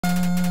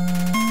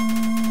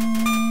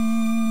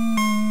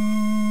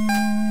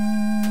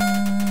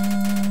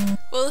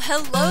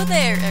Hello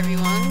there,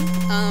 everyone.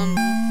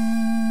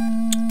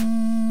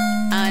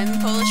 I'm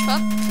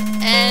PolishPup,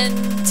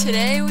 and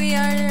today we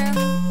are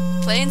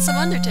playing some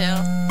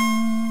Undertale.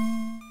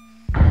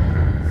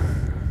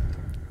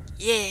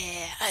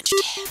 Yeah,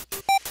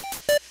 Undertale.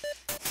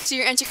 So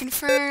you enter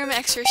confirm,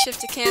 X or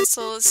shift to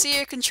cancel, see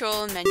your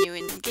control menu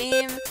in the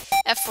game,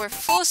 F4 for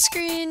full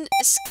screen,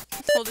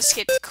 hold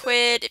escape to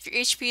quit. If your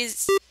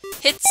HP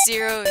hits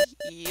 0,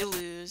 you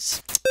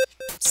lose.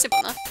 Simple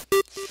enough.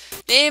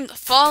 Name the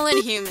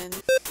fallen human.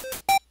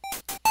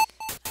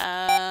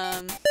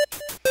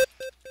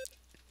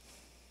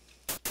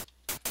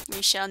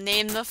 We shall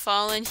name the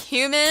fallen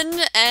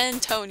human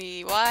and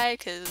Tony. Why?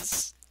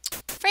 Because,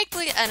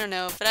 frankly, I don't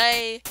know, but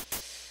I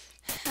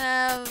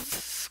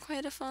have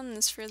quite a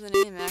fondness for the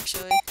name,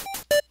 actually.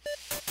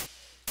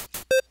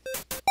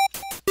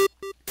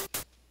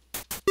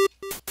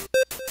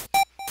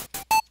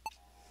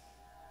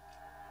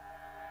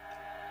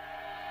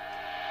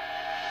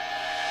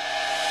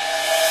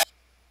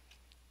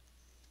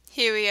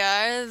 Here we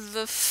are,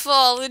 the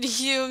fallen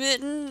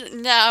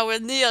human, now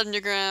in the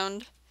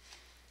underground.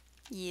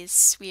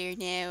 Yes, we are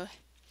now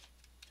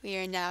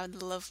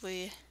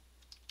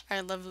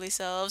our lovely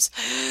selves.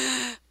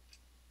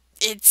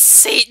 It's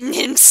Satan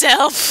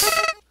himself!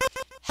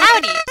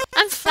 Howdy,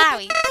 I'm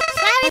Flowey.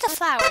 Flowey the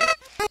flower.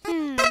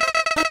 You're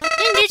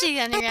new to the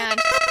underground,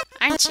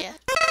 aren't you?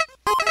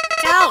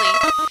 Golly,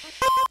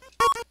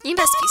 you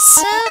must be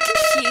so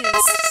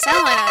confused.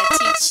 Someone ought to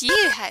teach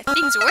you how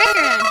things work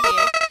around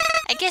here.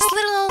 I guess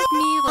little old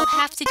me will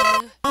have to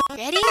do.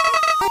 Ready?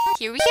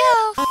 Here we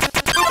go!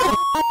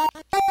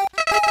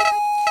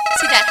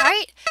 See that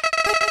heart?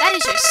 That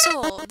is your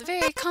soul, the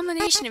very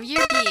culmination of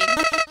your being.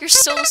 Your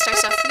soul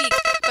starts off weak,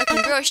 but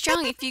can grow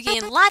strong if you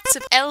gain lots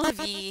of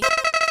LV.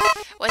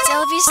 What's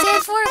LV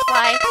stand for?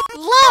 Why,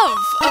 love,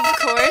 of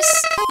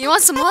course! You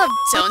want some love,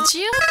 don't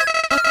you?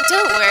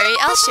 Don't worry,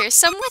 I'll share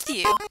some with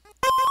you.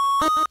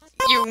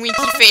 Your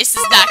winky face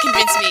does not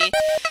convince me.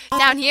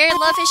 Down here,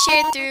 love is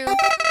shared through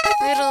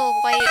little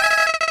white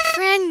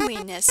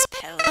friendliness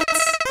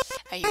pellets.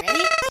 Are you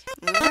ready?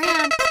 Move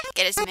around.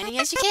 Get as many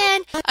as you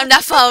can. I'm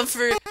not falling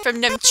from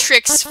them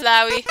tricks,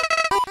 Flowey.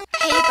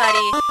 Hey,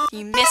 buddy,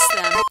 you missed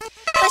them.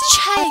 Let's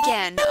try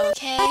again,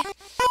 okay?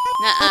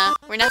 Nuh-uh.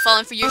 We're not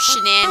falling for your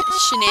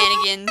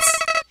shenanigans.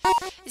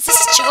 Is this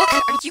a joke?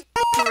 Are you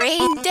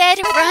brain dead?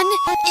 Run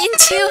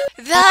into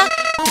the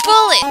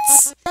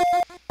bullets!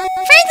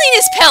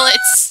 Friendliness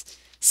pellets!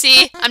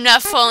 See? I'm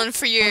not falling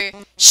for your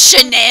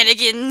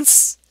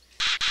shenanigans.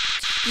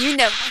 You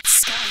know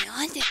what's going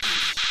on to me,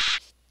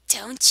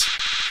 don't you?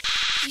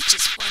 You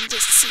just wanted to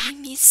see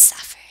me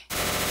suffer.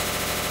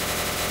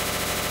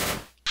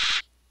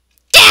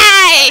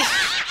 Die!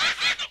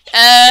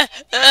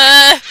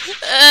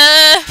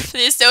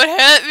 Please don't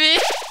hurt me.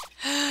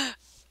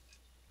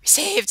 We're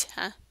saved,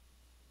 huh?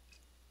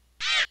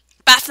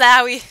 Bye,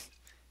 Flowey.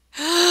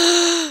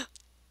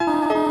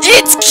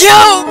 It's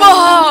Goat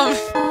Mom!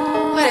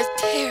 What a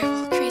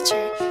terrible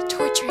creature,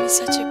 torturing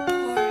such a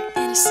poor,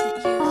 innocent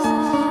youth.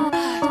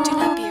 Do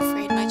not be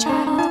afraid, my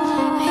child.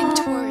 I am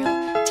Toriel,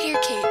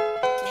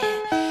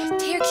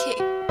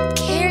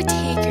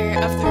 caretaker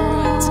of the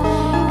ruins.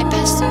 I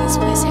pass through this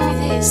place every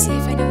day to see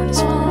if anyone has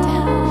fallen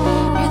down.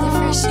 You're the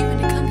first human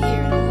to come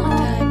here in a long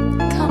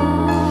time. Come,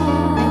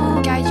 I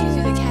will guide you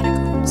through the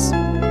catacombs.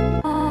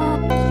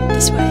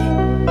 This way.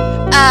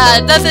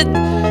 Nothing.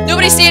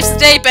 Nobody saves the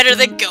day better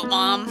than Goat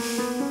Mom.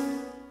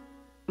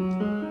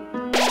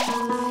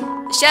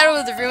 The shadow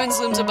of the ruins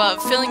looms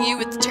above, filling you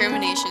with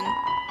determination.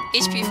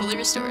 HP fully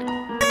restored.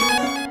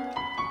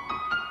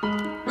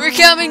 We're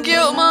coming,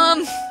 Goat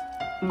Mom!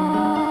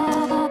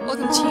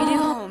 Welcome to your new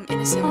home,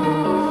 innocent one.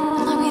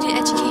 Allow me to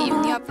educate you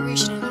in the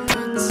operation of the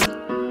ruins.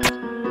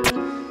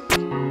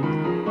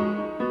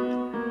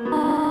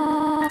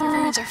 The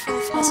ruins are full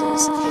of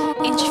puzzles,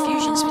 ancient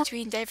fusions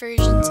between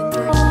diversions and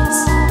door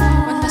keys.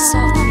 One must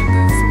solve them to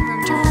move from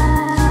room to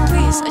room.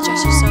 Please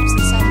adjust yourselves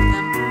inside of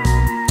them.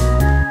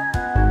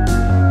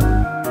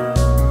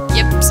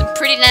 Yep, some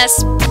pretty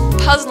nice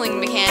puzzling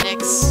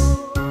mechanics.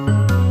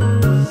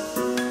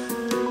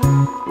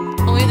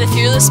 Only the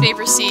fearless may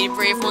proceed,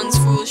 brave ones,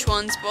 foolish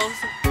ones, both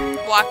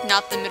walk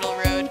not the middle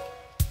road.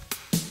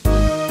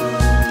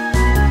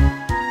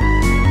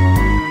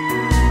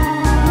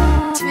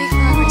 To make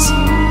progress here,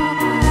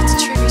 you need to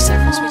trigger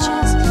several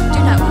switches. Do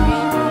not worry,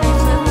 I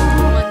have labeled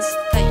the ones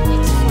that you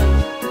need to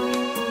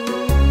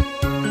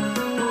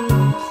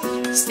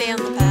flip. Stay on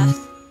the path.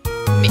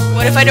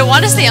 What if I don't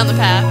want to stay on the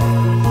path?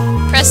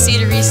 Press C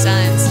to read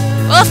signs.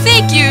 Well,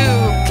 thank you,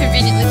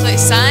 conveniently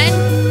placed sign.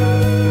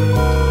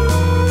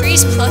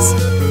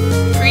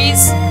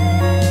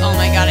 Oh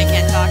my god, I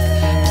can't talk.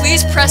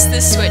 Please press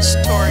this switch,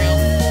 Toriel.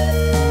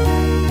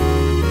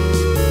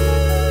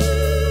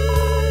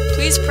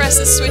 Please press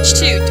this switch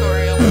too,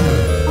 Toriel.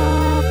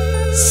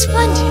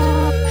 Splendid!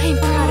 I am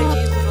proud of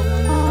you, little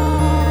one.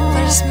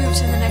 Let us move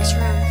to the next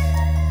room.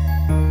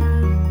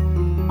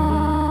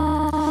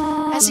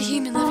 As a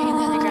human living in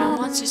the underground,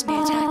 monsters may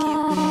attack you.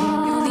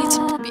 You will need to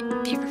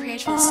be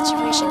prepared for the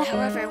situation.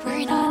 However,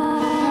 worry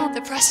not.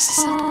 The request is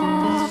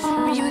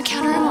simple. When you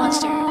encounter a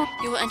monster,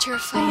 you will enter a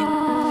fight.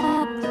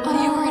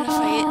 While you are in a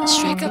fight,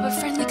 strike up a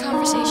friendly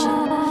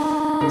conversation.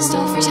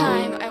 Stall for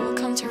time, I will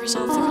come to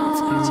resolve the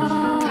conflict.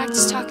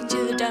 Practice talking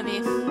to the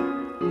dummy.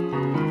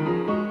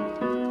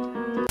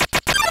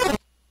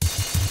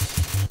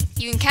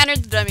 You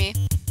encountered the dummy.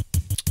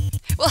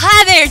 Well,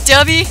 hi there,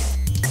 dummy!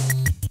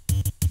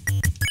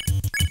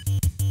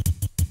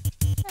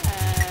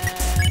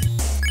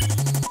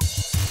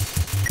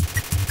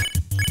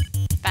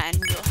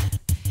 Fine,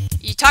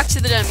 you talk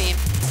to the dummy.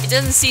 It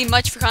doesn't seem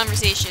much for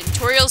conversation.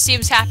 Toriel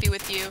seems happy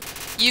with you.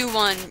 You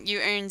won. You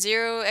earn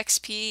 0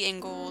 XP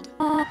and gold.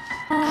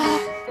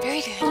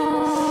 Very good.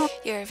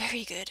 You're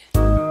very good.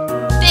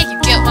 Thank you,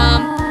 Guilt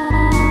Mom.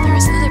 There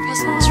was another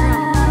puzzle in this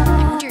room.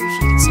 I wonder if you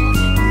can solve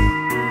it.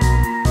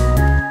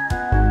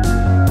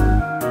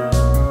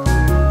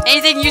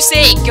 Anything you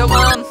say, Guilt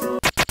Mom.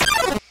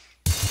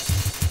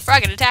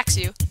 Frogget attacks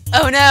you.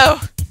 Oh no!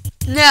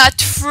 Not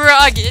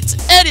Frogget!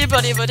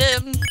 Anybody but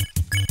him!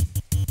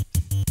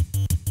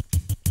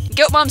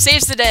 Guilt Mom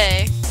saves the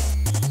day.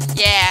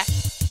 Yeah.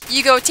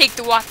 You go take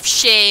the walk of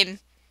shame.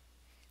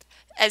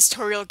 As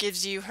Toriel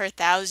gives you her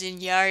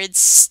 1,000-yard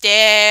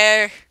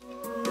stare.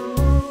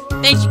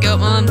 Thank you, Goat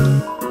Mom.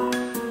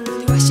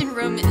 The western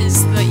room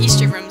is the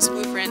eastern room's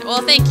blueprint.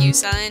 Well, thank you,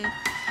 son.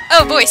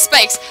 Oh boy,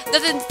 spikes.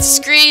 Nothing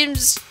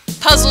screams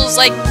puzzles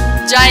like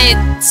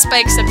giant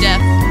spikes of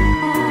death.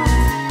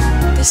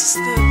 This is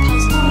the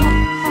puzzle.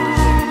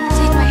 Here,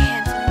 take my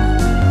hand for a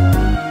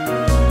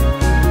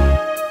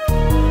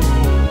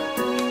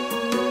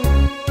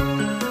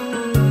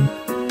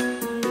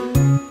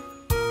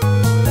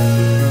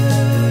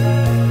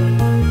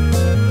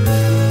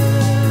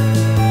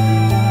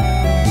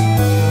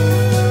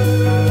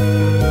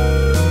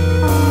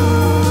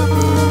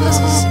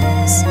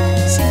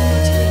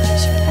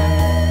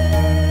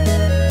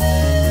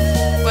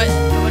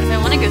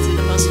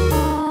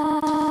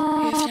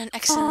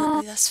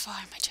excellently thus far,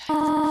 my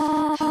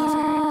child. However,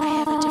 I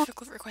have a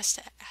difficult request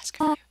to ask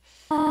of you.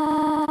 I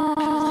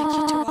would like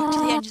you to walk to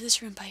the edge of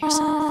this room by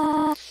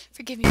yourself.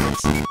 Forgive me,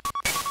 please.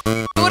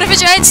 But what if a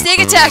giant snake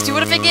attacked you?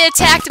 What if I get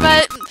attacked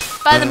by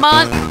the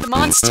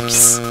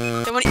monsters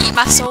that want to eat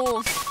my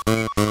soul?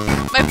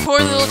 My poor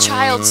little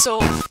child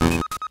soul.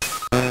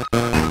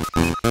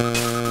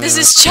 This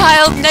is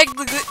child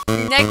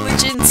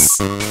negligence.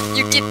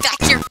 You get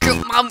back here,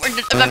 Goat Mom. I'm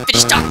not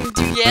finished talking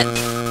to you yet.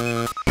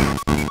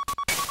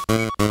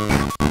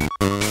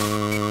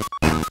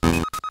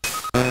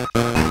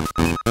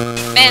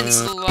 Man, this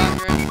is a little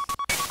longer.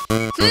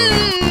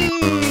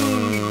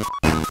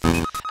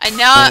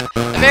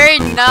 A very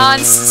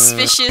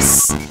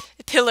non-suspicious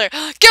pillar.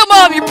 Go,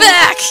 Mom, you're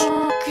back!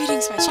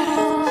 Greetings, my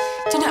child.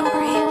 Do not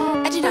worry.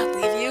 I did not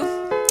leave you.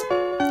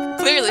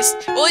 Clearly.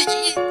 Well,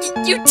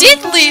 you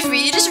did leave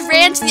me. You just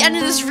ran to the end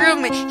of this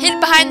room, hid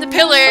behind the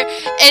pillar,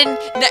 and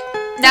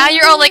now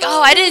you're all like,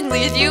 oh, I didn't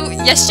leave you.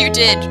 Yes, you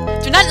did.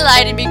 Do not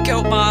lie to me,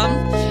 Goat Mom.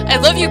 I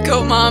love you,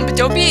 Goat Mom, but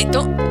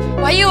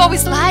why you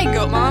always lie,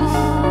 Goat Mom?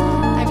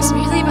 I was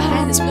merely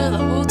behind this pillar the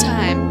whole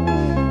time.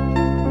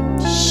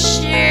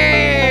 Sure.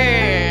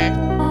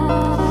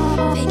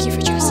 Thank you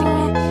for trusting me.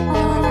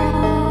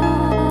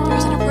 However, there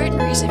was an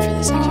important reason for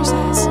this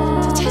exercise.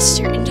 To test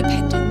your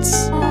independence.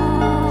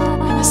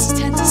 I must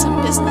attend to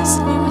some business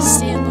and you must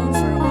stay alone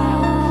for a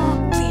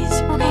while.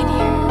 Please, remain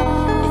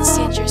here. It's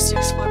dangerous to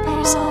explore by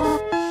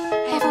yourself. I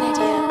have an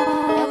idea.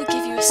 I will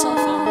give you a cell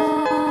phone.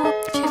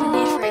 If you have a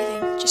need for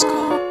anything, just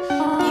call.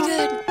 Be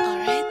good,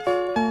 alright?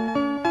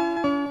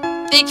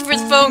 Thank you for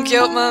the phone,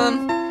 Guilt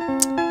Mom.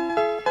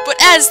 But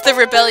as the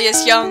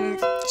rebellious young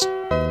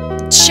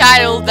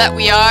child that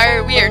we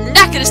are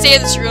not gonna stay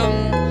in this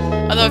room.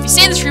 Although if you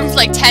stay in this room for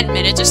like 10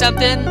 minutes or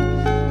something,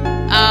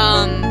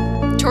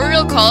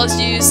 Toriel calls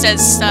you,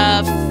 says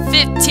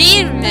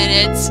 15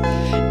 minutes.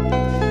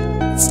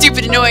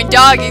 Stupid annoying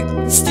dog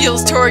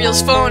steals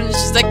Toriel's phone and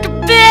she's like,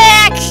 come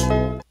back!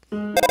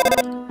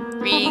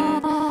 Ring.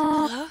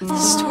 Hello,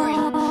 this is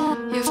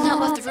Toriel. You have not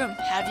left the room,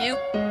 have you?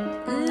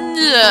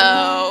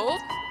 No.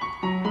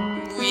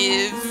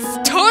 We've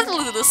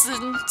totally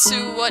listened to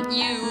what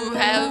you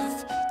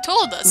have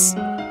told us.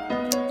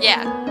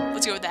 Yeah,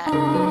 let's go with that.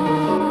 There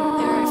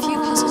are a few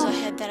puzzles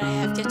ahead that I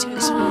have yet to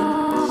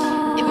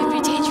explain. It would be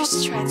dangerous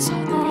to try and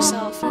solve them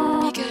yourself.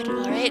 Be good,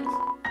 alright?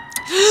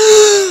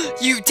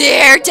 You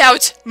dare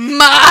doubt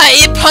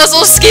my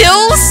puzzle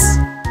skills?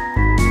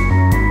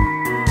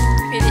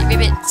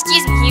 Ribbit,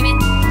 excuse me, human.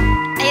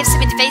 I have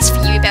some advice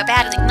for you about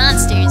battling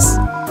monsters.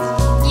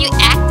 If you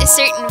act a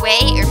certain way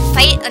or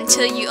fight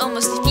until you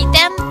almost defeat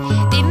them,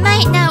 they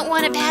might not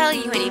want to battle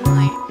you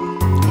anymore.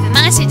 If a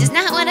monster does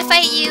not want to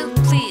fight you,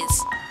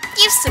 please,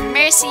 give some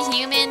mercy,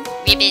 human.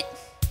 Ribbit.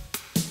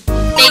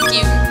 Thank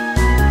you.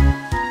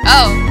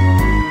 Oh.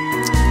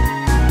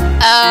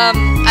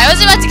 I was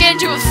about to get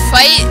into a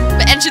fight,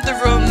 but entered the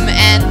room,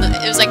 and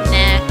it was like,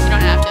 nah, you don't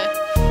have to.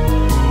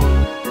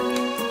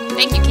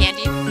 Thank you,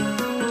 Candy.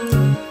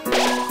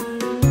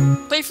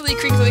 Playfully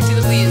crinkling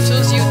through the leaves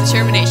shows you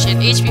determination.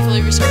 HP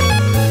fully restored.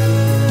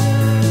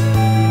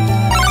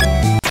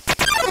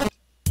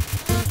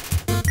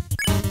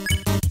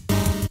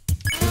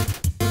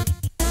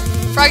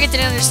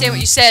 understand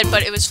what you said,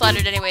 but it was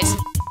flattered anyways.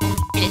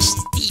 Blushes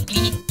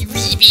deeply.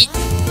 Repeat.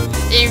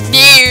 Oh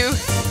no!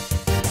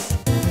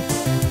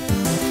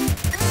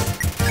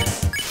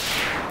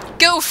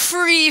 Go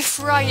free,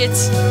 Friot!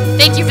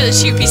 Thank you for the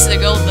 2 pieces of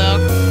gold, though.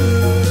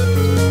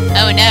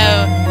 Oh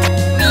no.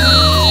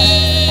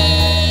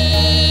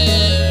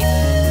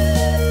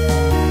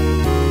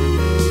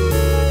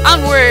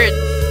 Onward!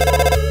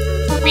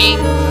 Ring.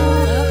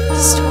 Hello?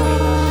 Story.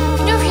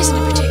 For no reason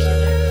in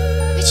particular.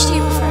 Which do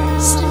you prefer?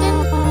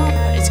 Cinnamon or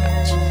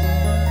butterscotch?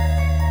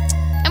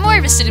 I'm more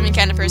of a cinnamon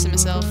kind of person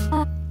myself.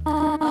 Oh,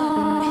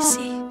 I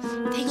see.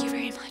 Thank you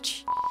very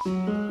much.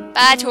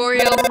 Bye,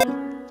 Toriel.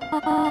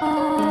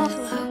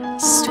 Hello,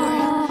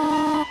 Story.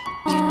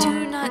 You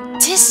do not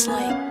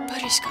dislike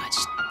butterscotch,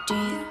 do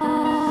you?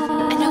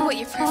 I know what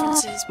your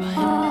preference is, but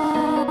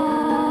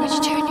would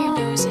you turn your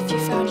nose if you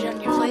found it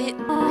on your plate?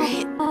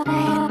 Right.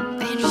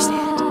 I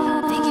understand.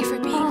 Thank you for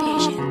being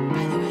patient,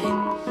 by the way.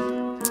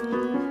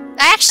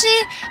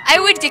 Actually, I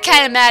would get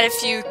kind of mad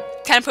if you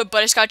kind of put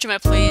butterscotch on my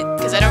plate,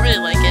 because I don't really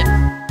like it.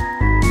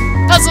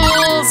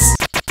 Puzzles!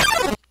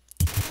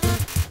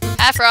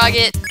 Hi,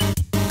 Frogget.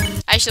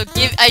 I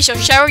shall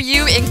shower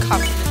you in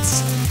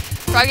compliments.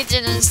 Frogget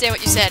didn't understand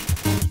what you said,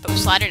 but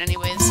was flattered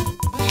anyways.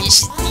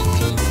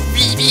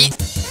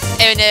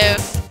 Oh no.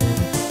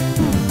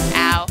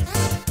 Ow.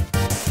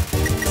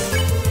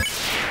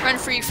 Run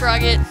free,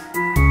 Frogget.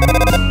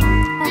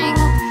 Ring.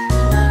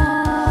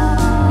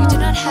 You do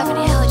not have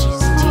any allergies,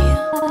 do you?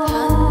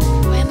 Huh?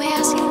 Why am I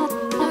asking?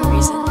 No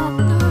reason.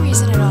 No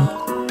reason at all.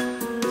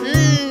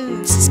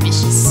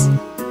 Suspicious.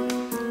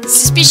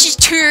 Suspicious,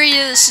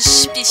 Turia,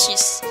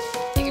 suspicious.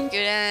 Think I'm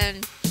good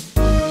on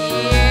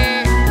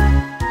here.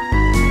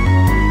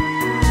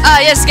 Ah,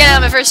 yes, get out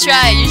on my first try.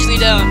 I usually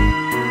don't.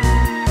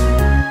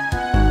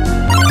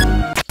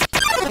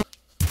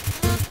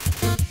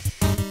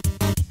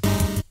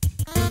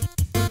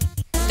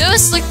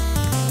 Those look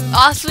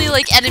awfully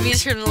like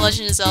enemies from The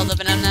Legend of Zelda,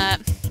 but I'm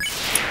not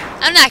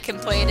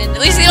complaining. At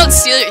least they don't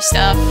steal your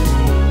stuff.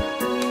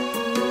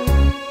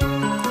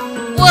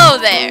 Whoa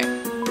there,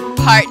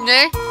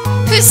 partner.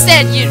 Who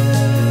said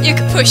you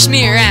could push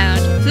me around?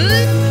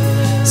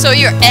 So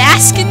you're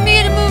asking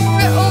me to move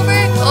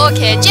over?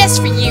 Okay, just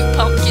for you,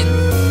 pumpkin.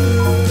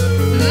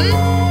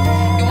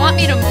 You want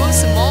me to move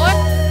some more?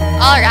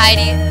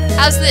 Alrighty.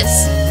 How's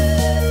this?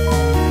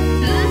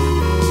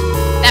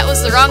 That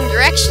was the wrong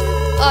direction?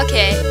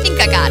 Okay, think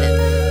I got it.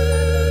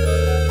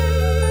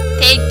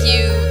 Thank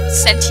you,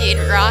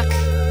 sentient rock.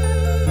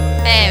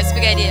 Hey, that's a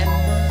big idea.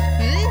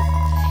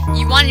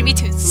 You wanted me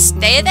to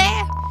stay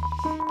there?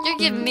 You're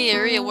giving me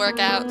a real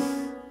workout.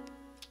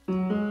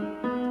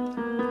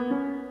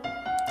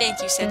 Thank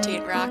you,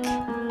 sentient rock.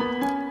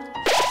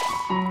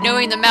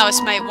 Knowing the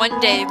mouse might one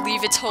day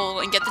leave its hole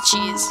and get the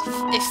cheese,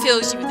 it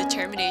fills you with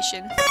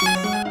determination.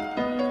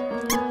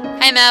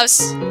 Hi,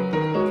 mouse.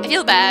 I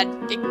feel bad.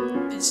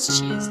 It's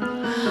cheese.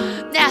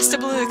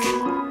 Nastablook.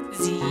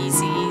 Z.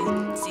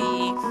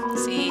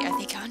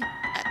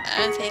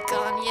 Are they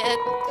gone yet?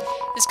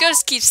 This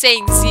ghost keeps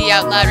saying Z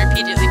out loud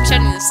repeatedly,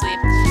 pretending to sleep.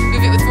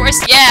 Move it with force.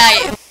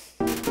 Yeah.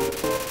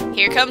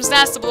 Here comes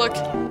Nastablook.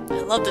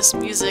 I love this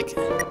music.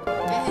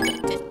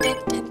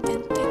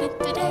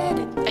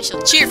 I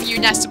shall cheer for you,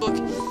 Nastablook.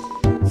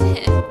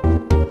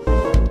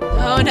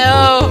 Oh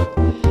no!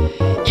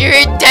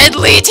 Your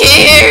deadly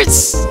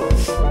tears!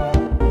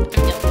 I'm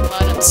yelling a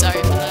lot, I'm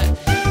sorry for that.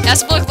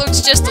 Nastablook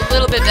looks just a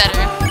little bit better.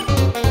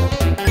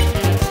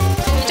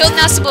 You told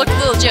Nastablook a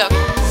little joke.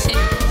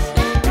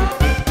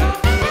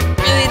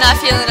 Really not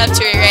feeling up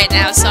to it right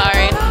now,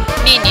 sorry.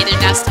 Me neither,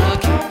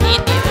 Nastablook. Me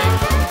neither.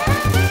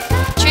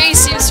 Tree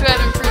seems to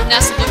have improved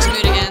Nastablook's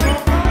mood again.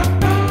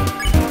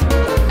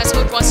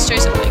 Nastablook wants to try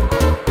something.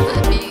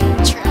 Let me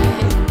try.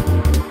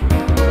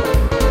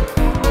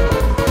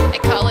 I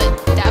call it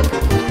Dapper.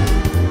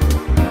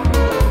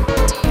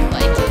 Do you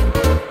like it?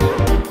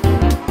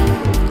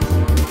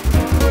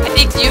 I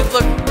think you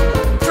look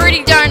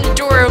pretty darn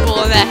adorable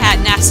in that hat,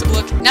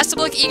 Nastablook.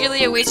 Nastablook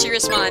eagerly awaits your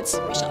response.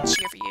 We shall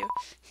cheer for you.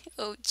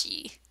 Oh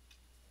gee.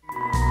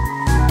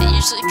 They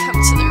usually come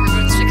to the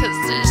ruins because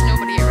there's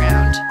nobody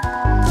around.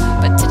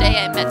 But today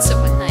I met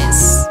someone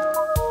nice.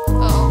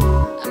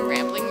 Oh, I'm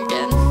rambling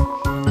again.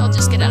 I'll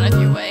just get out of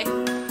your way.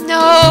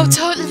 No,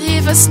 don't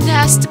leave us,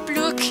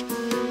 Nastablook.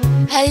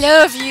 I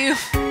love you.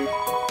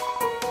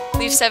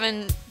 Leave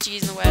 7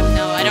 G's in the web.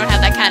 No, I don't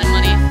have that kind of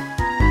money.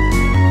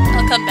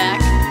 I'll come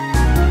back.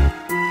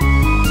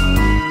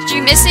 Did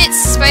you miss it?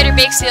 Spider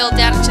bake sale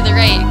down to the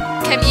right.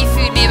 Come eat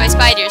food made by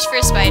spiders,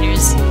 for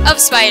spiders, of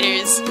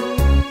spiders.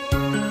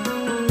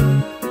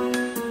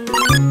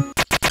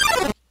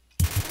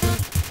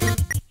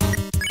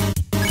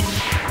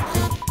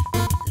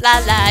 La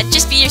la,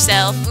 just be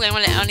yourself. Ooh, I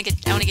wanna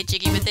get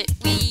jiggy with it.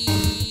 Wee.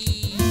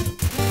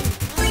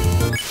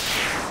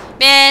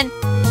 Man,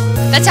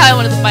 that's how I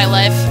wanna live my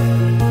life.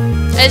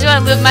 I just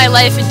wanna live my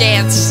life and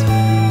dance.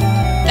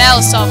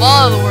 That'll solve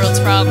all of the world's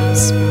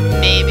problems.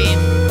 Maybe.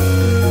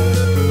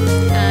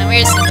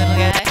 Where's the little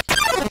guy?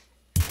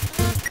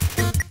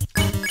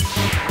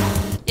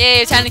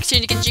 Yay, time to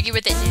continue to get jiggy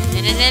with it.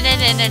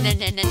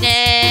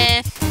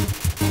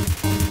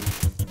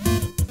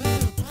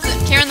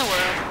 Doesn't care in the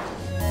world.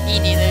 Me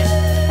neither.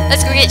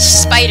 Let's go get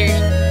spider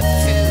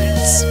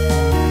foods.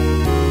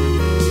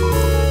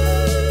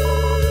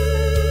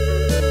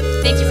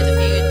 Thank you for the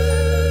food.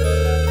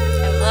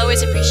 I will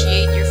always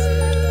appreciate your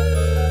food.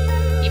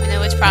 Even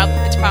though it's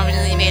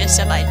prominently made of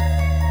stuff I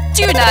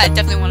do not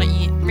definitely want to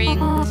eat. Ring.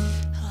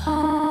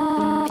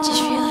 Hello. I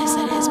just realized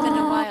that it has been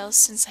a while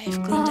since I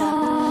have cleaned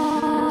up.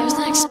 I was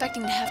not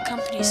expecting to have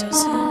company so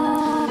soon.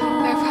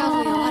 There are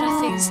probably a lot of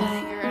things that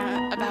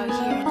are about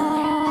here and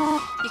there.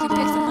 You can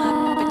pick them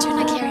up, but do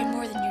not carry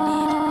more than you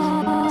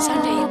need.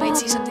 Someday you might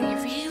see something you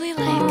really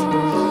like.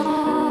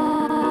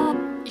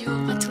 You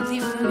will want to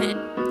leave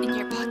room in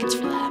your pockets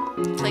for that.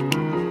 Click.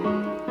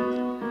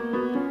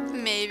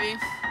 Maybe.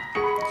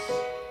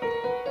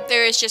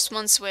 There is just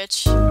one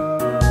switch.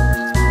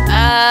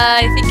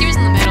 I think he was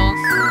in the middle.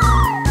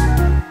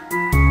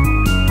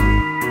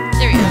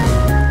 There we go.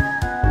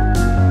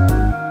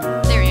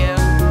 There we go.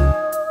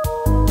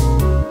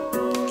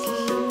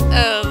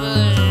 Oh,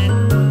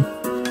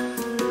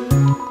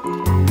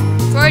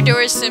 four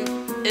doors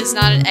is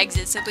not an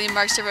exit, simply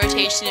marks a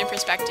rotation in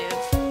perspective.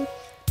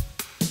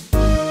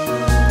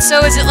 So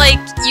is it like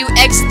you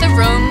exit the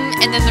room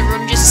and then the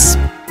room just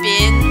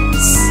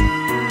spins?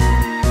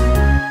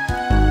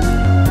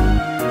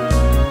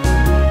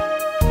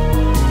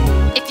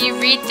 If you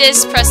read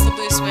this, press the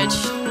blue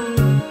switch.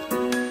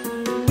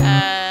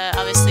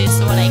 Obviously it's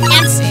the one I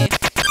can't see.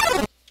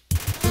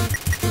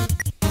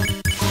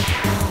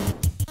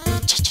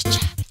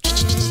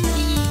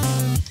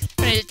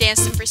 I'm gonna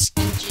dance the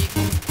frisky jig.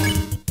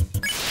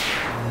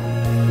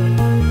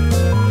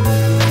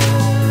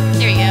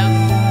 There we go.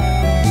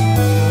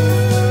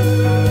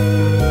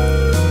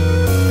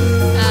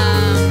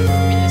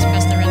 Let me just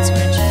press the red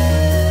switch.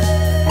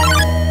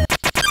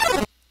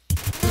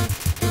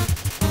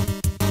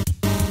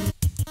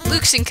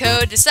 Luke's and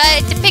Co.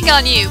 decided to pick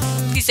on you.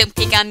 Please don't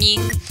pick on me.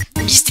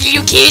 I'm just a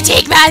little kid.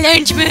 Take my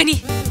lunch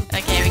money.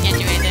 Okay, we can't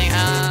do anything.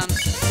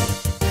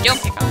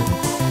 Don't pick on.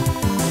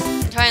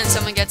 I'm trying and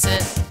someone gets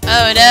it.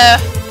 Oh no.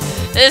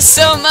 There's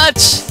so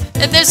much.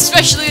 And there's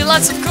especially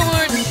lots of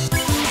corn.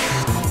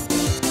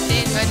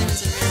 Contain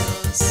vitamins and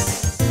minerals.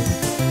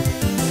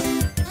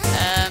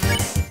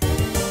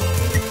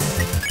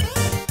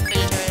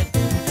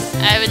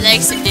 I would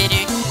like some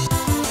dinner.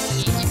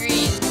 Eat the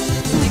green.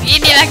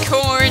 Give me that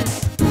corn.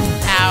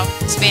 Ow.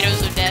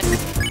 Tomatoes are dead.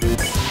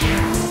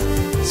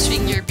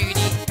 Swing your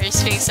booty. Or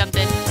swing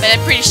something. But I'm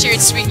pretty sure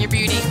it's swing your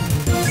booty.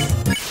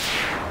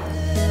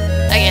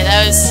 Okay,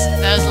 that was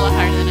a lot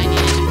harder than I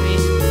needed to be.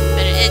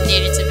 But it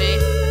needed to be.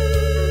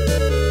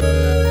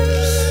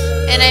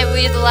 And I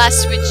believe the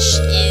last switch is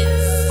here.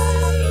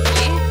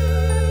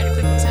 Gotta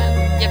click this on.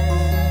 Yep.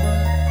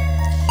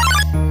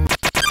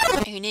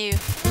 Who knew?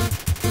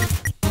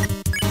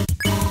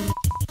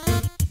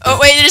 Oh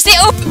wait, did it say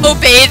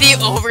obey the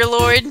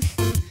Overlord?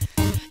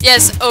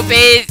 Yes,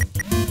 obey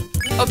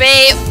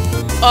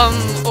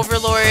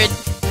Overlord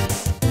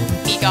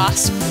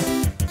Megosp.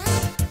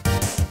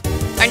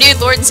 Our new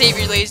Lord and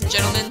Savior, ladies and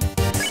gentlemen.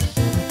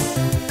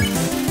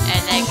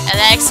 I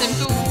like some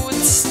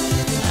foods.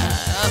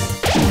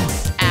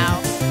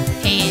 Ow.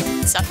 Pain.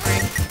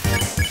 Suffering.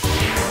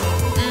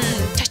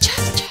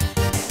 Cha-cha-cha.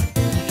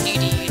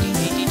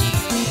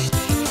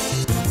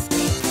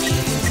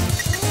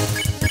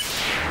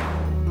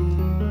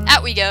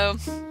 Out we go.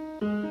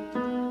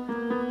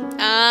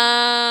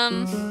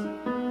 I'm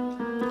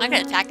not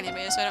gonna attack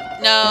anybody, so I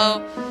don't.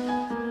 No.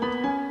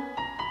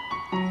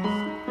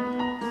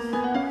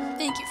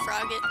 Thank you,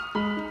 Frogget.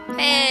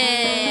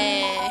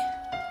 Hey.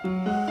 I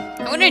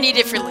wonder I need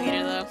it for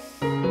later, though.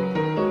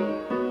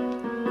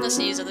 Unless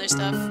I use other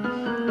stuff.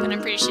 But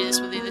I'm pretty sure this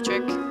will do the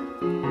trick.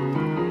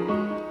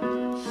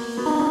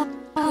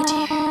 Oh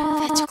dear,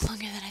 that took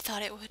longer than I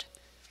thought it would.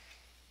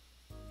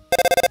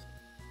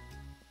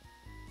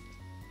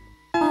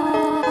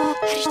 How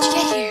did you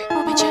get here,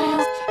 my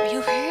child? Are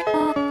you hurt?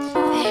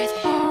 There.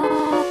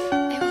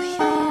 I will heal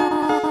you.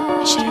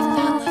 I should have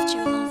not left you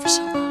alone for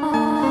so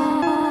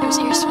long. It was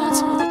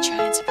irresponsible to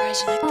try and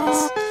surprise you like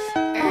this.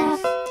 Well,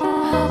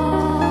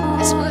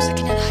 I suppose I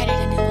cannot hide it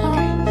any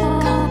longer.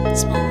 Come,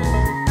 small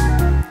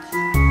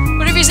one.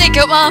 Whatever you say,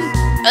 Goat Mom.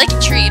 I like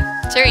your tree.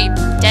 Sorry,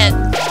 dead.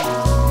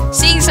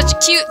 Seeing such a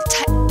cute,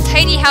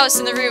 tidy house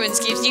in the ruins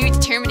gives you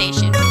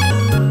determination.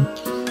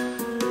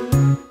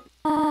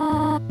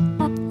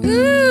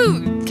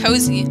 Ooh,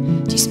 cozy.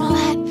 Do you smell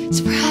that?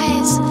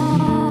 Surprise!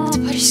 It's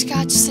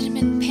butterscotch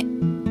cinnamon I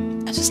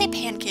was gonna say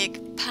pancake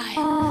pie.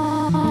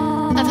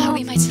 I thought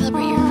we might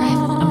celebrate your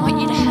arrival. I want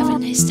you to have a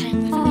nice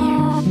time living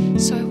here,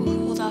 so I will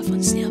hold off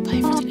on snail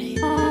pie for tonight.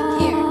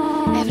 Here,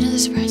 I have another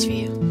surprise for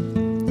you.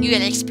 You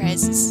got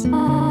surprises.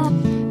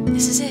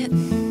 This is it.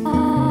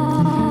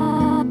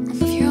 Room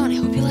of your own. I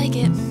hope you like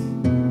it.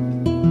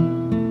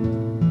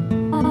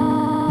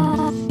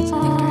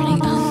 Something burning.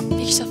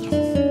 Make yourself at home.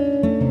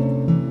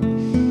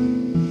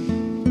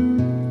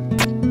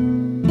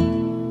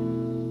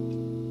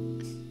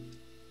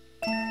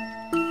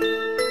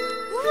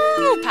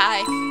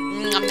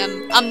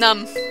 Nom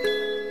nom.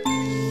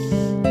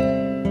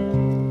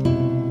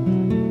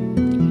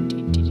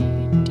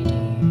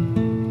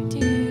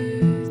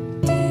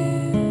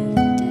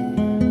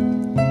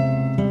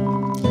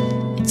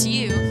 It's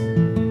you.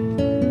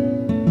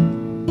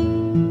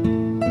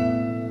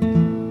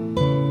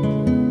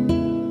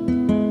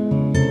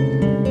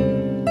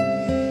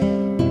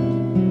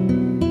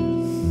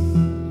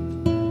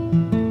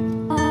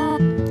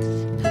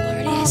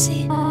 I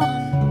see. I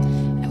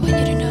want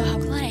you to know how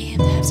glad I am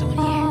to have someone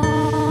here.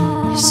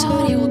 There's so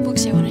many old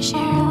books I want to share.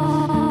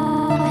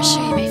 I'm going to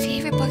show you my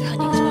favorite book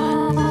hunting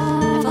spot.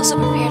 I've also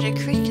prepared a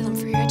curriculum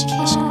for your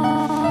education.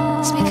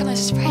 This may come as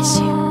a surprise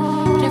to you,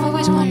 but I've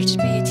always wanted to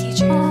be a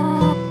teacher.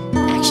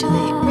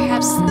 Actually,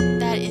 perhaps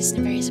that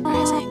isn't very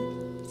surprising.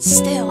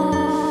 Still,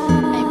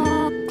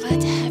 I'm glad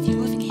to have you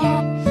living here.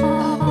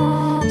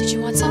 Oh, did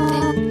you want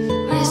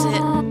something? What is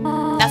it?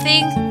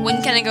 Nothing?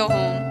 When can I go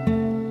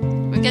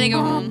home? When can I go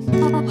home?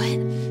 What?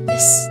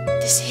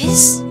 This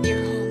is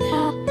your home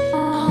now.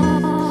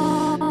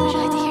 Would you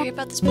like to hear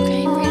about this book I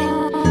am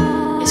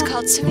reading? It's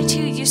called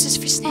 72 Uses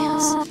for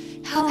Snails.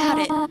 How about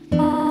it?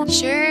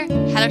 Sure.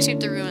 How to escape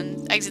the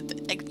ruin. Exit.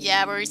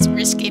 Yeah, we're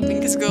escaping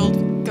because goat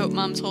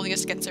mom's holding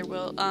us against our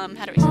will. How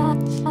do we?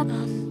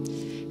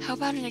 How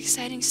about an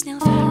exciting snail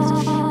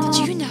fact?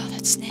 Did you know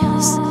that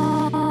snails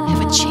have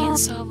a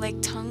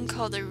chainsaw-like tongue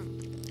called a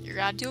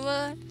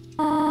radula?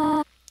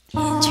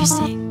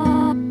 Interesting.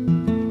 I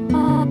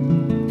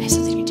have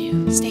something to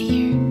do. Stay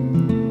here.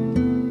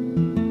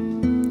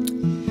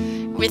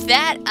 With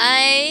that,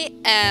 I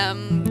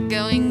am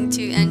going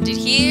to end it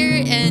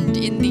here, and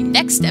in the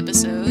next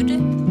episode,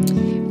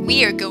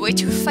 we are going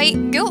to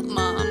fight Goat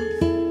Mom.